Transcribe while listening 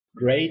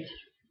great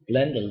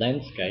Blender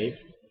landscape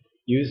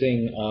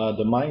using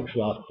the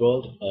Minecraft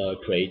World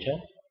Creator,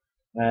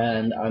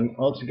 and I'm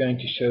also going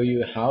to show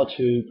you how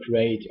to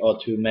create or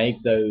to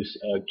make those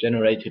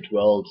generated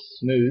worlds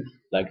smooth,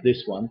 like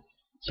this one.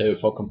 So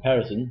for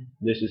comparison,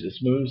 this is a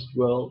smooth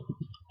world,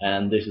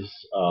 and this is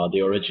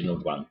the original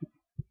one.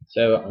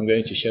 So I'm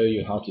going to show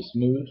you how to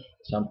smooth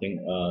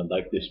something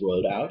like this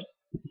world out.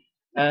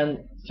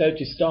 And so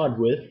to start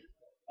with,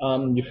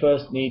 you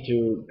first need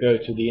to go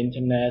to the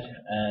internet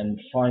and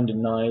find a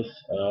nice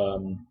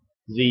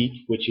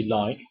Z which you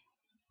like.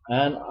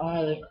 And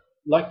I'd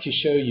like to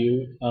show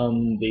you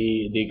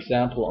the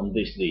example on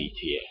this Z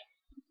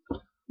here.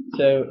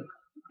 So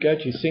go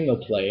to single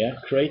player,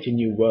 create a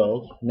new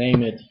world,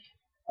 name it,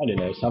 I don't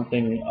know,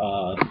 something,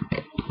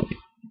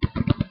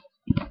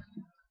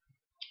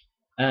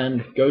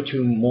 and go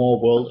to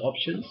more world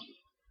options.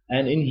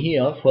 And in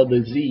here for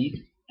the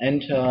Z,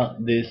 enter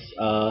this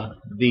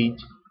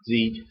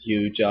Z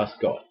you just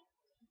got.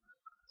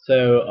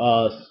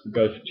 So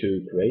go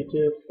to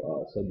creative,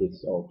 so this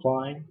is all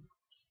fine.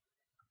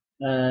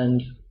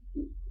 And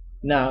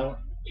now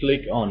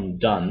click on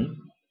done.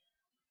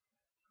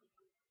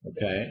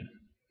 Okay,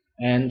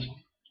 and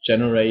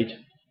generate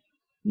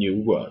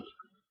new world.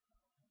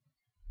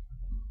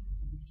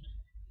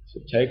 So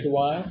take a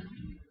while.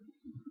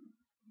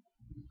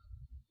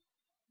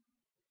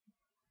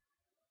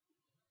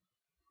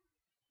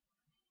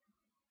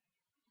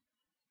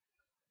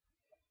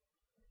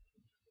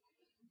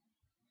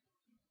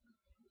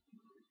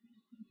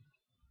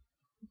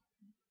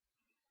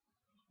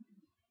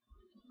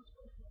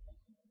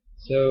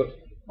 So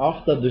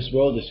after this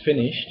world is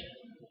finished,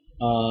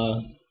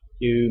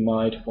 you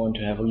might want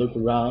to have a look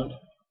around,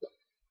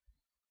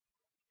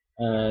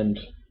 and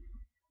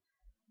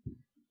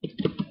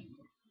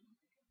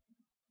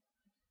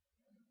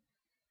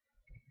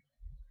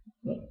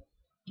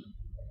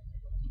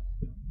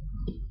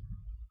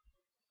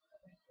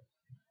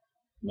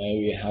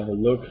maybe have a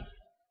look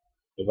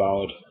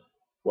about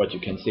what you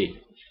can see.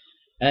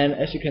 And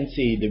as you can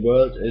see, the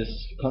world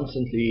is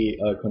constantly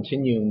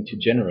continuing to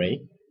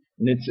generate,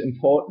 and it's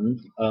important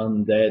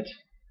that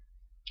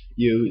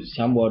you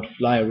somewhat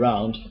fly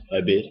around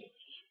a bit,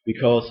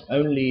 because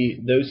only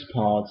those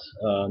parts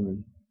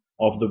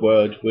of the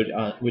world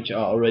which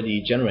are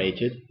already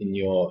generated in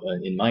your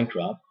in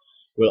Minecraft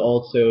will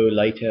also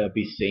later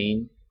be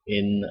seen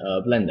in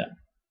Blender.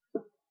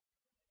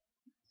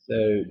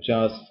 So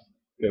just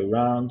go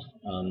around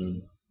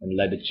and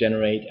let it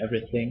generate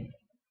everything.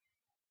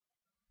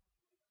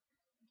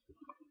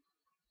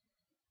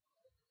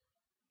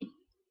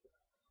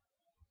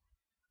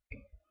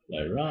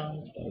 Fly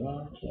around, fly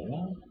around, fly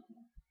around.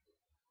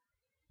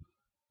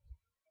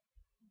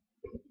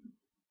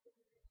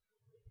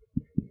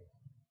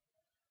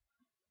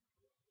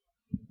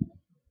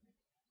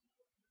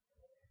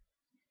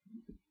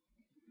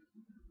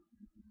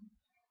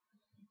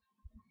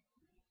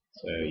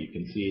 So you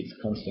can see it's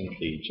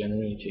constantly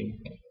generating.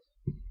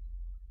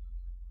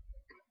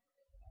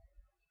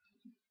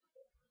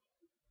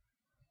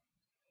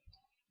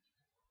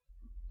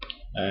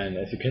 And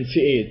as you can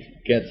see,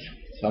 it gets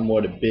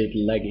somewhat a bit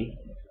laggy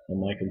on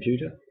my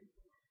computer.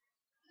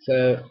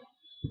 So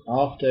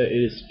after it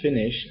is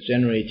finished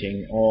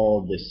generating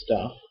all this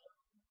stuff,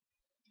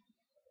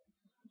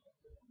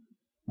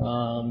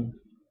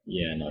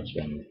 yeah, now it's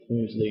running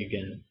smoothly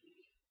again.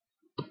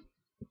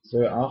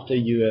 So after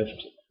you have,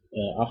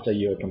 after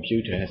your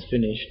computer has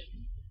finished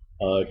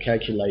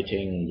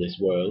calculating this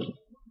world,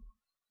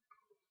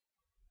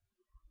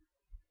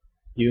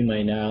 you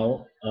may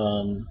now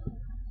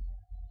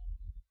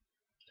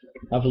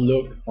have a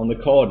look on the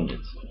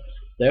coordinates.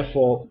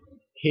 Therefore,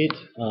 hit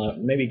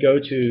maybe go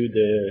to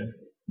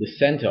the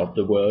center of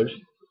the world,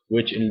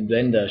 which in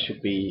Blender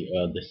should be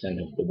the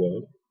center of the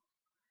world,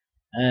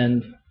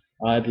 and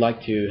I'd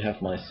like to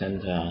have my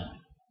center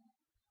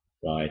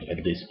right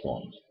at this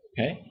point.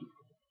 Okay,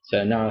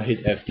 so now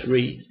hit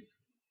F3,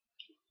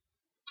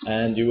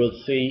 and you will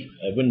see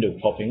a window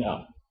popping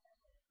up.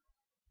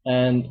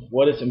 And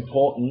what is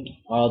important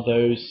are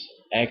those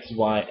X,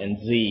 Y, and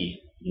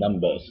Z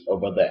numbers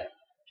over there.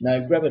 Now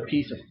grab a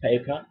piece of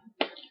paper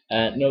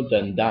and note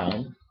them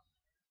down.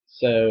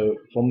 So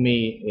for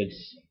me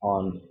it's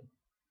on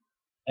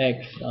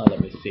X, let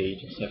me see,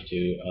 just have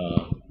to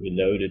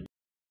reload it.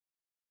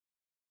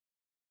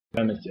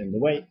 It's in the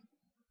way.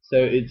 So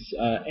it's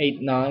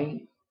 8,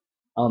 9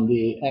 on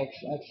the X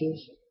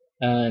axis,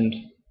 and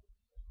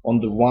on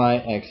the Y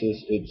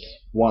axis it's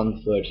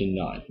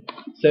 139.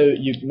 So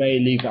you may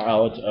leave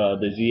out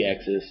the Z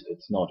axis,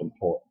 it's not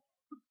important.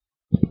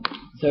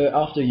 So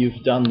after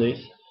you've done this,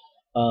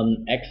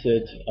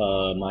 exit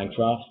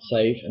Minecraft,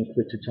 save, and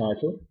quit to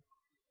title.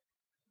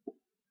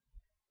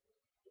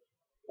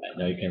 Right,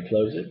 now you can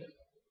close it.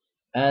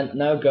 And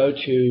now go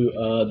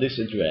to this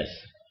address,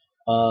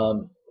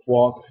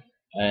 Quark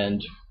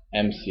and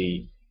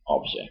MC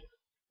object,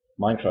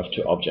 Minecraft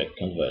to object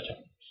converter.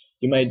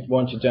 You may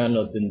want to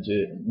download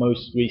the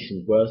most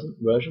recent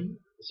version,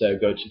 so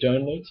go to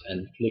downloads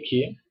and click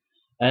here.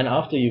 And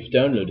after you've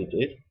downloaded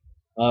it,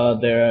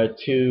 there are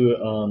two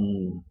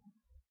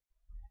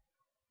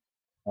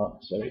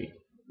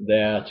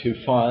there are two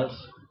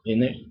files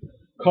in it.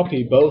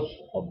 Copy both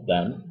of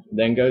them,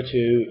 then go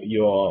to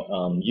your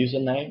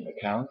username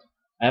account,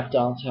 app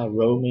data,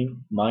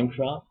 roaming,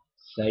 Minecraft,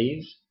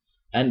 saves,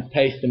 and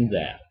paste them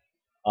there.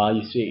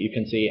 You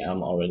can see I've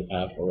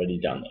already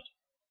done it.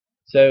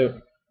 So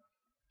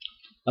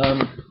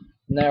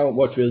now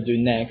what we'll do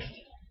next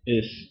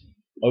is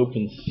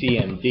open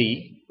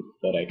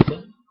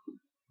cmd.exe,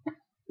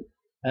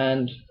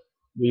 and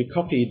we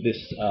copy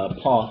this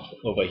path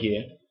over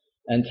here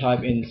and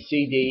type in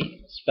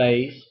cd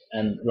space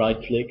and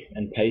right click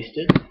and paste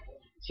it.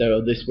 So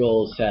this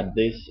will set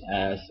this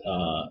as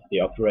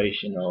the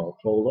operational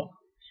folder.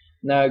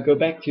 Now go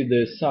back to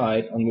the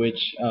site on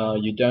which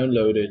you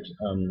downloaded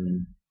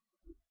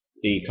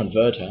the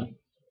converter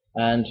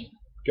and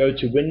go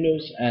to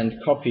Windows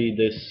and copy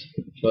this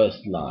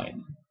first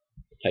line.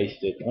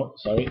 Paste it. Oh,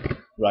 sorry.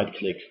 Right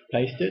click,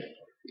 paste it.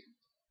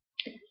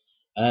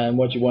 And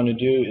what you want to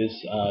do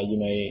is you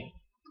may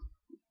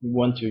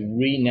want to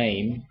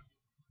rename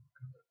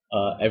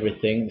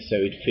everything so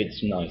it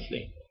fits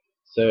nicely.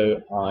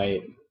 So I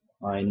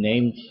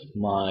named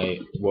my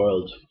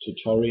world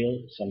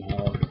tutorial.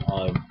 Somehow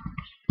I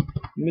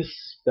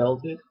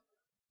misspelled it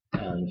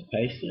and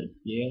pasted.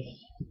 Yes.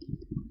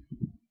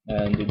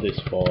 And do this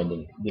for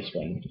this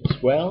one as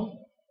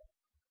well.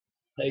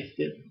 Paste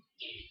it.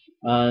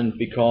 And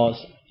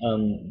because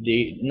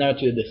now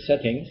to the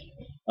settings,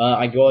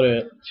 I got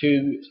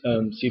two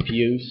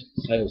CPUs,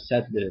 so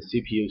set the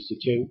CPUs to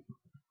 2.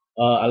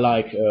 I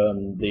like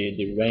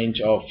the range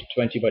of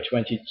 20 by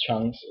 20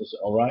 chunks is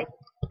alright,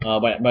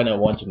 but I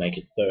want to make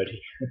it 30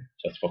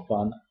 just for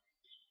fun.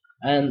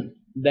 And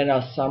there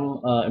are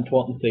some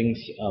important things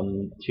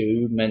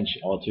to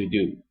mention or to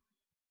do.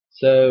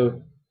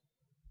 So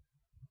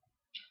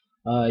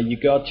you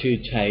got to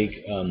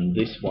take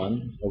this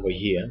one over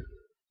here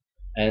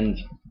and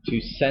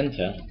to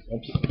center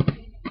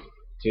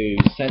it to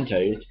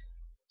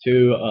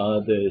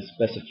the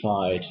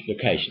specified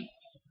location.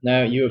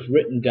 Now you have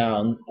written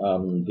down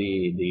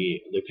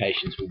the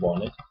locations we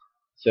wanted.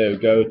 So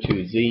go to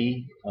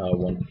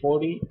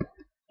Z140,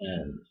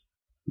 and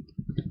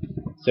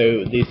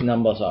so these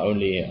numbers are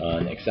only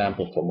an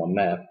example for my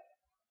map.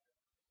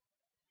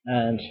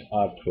 And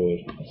I put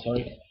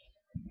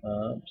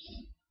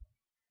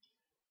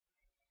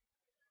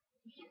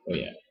oh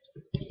yeah,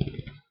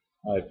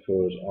 I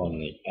put on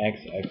the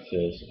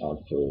x-axis I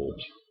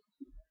put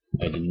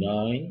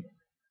 89.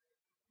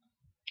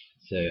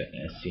 So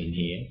as seen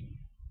here,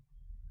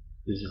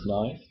 this is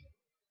nice.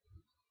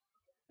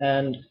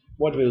 And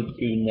what we'll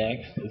do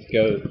next is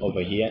go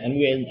over here and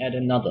we'll add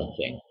another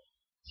thing.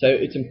 So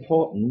it's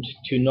important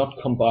to not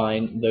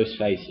combine those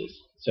faces.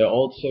 So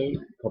also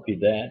copy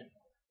that,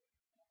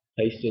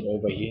 paste it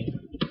over here.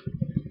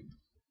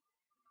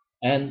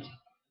 And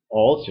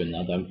also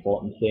another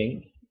important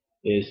thing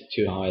is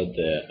to hide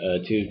the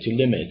to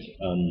limit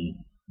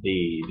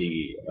the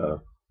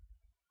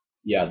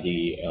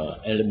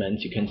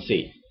elements you can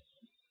see.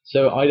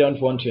 So I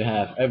don't want to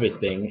have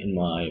everything in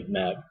my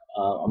map.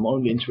 I'm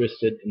only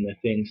interested in the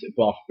things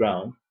above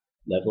ground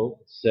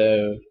level.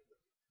 So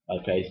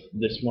I'll paste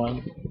this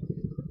one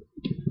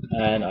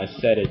and I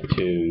set it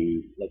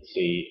to, let's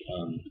see,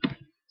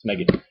 let's make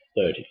it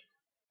 30.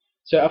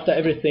 So after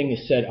everything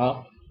is set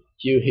up,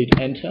 you hit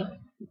enter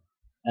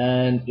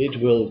and it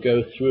will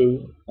go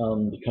through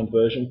the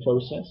conversion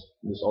process.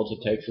 This also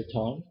takes a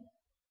time.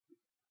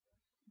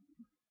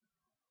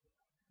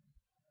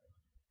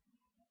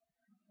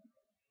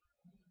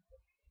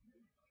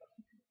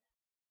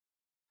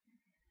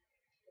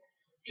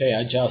 Okay,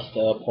 I just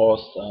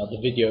paused the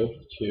video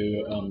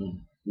to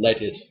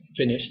let it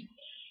finish.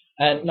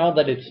 And now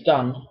that it's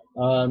done,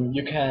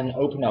 you can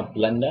open up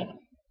Blender.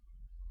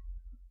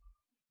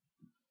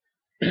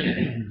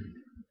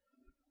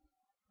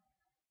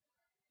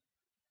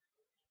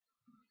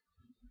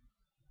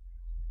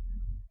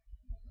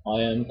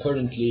 I am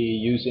currently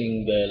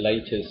using the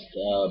latest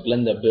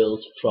Blender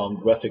build from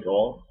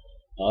Graphic.org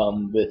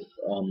with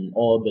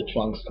all the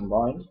trunks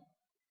combined.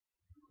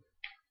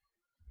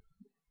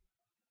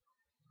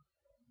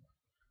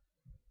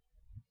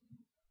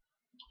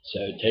 So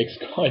it takes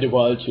quite a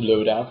while to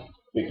load up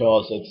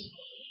because it's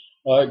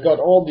got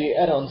all the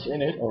add-ons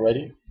in it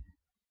already.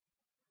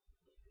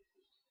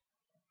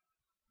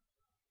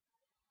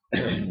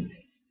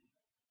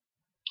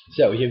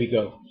 So here we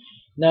go.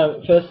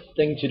 Now first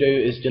thing to do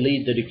is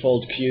delete the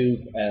default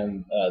cube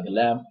and the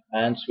lamp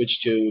and switch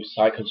to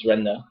cycles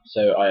render.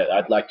 So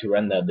I'd like to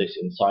render this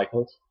in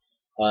cycles.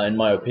 In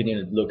my opinion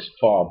it looks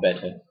far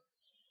better.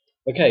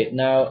 Okay,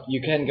 now you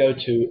can go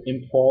to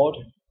import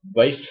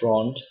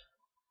wavefront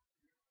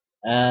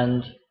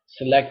and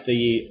select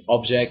the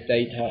object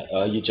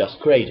data you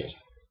just created.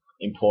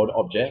 Import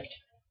object.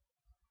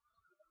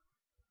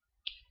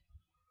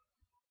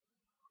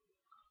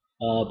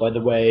 By the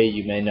way,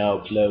 you may now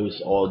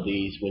close all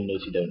these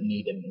windows, you don't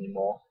need them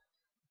anymore.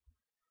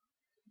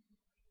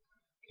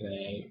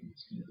 Okay,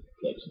 let's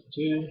close it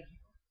too.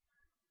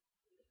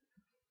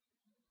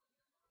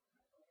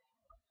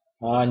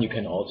 and you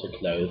can also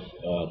close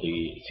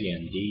the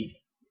CMD.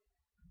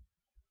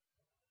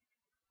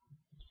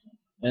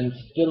 And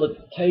still it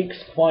takes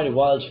quite a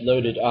while to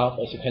load it up.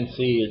 As you can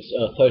see, it's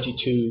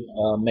 32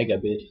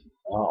 megabit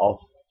of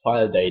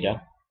file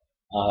data.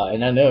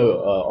 And I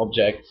know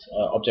object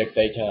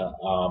data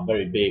are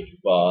very big,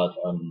 but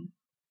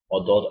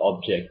or dot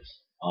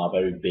objects are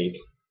very big,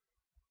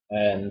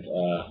 and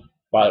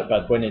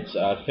but when it's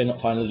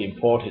finally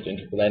imported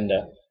into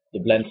Blender, the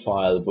blend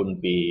file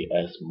wouldn't be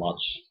as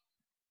much.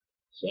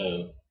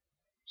 So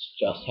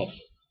just have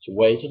to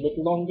wait a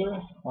little longer.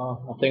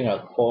 I think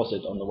I'll pause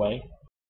it on the way.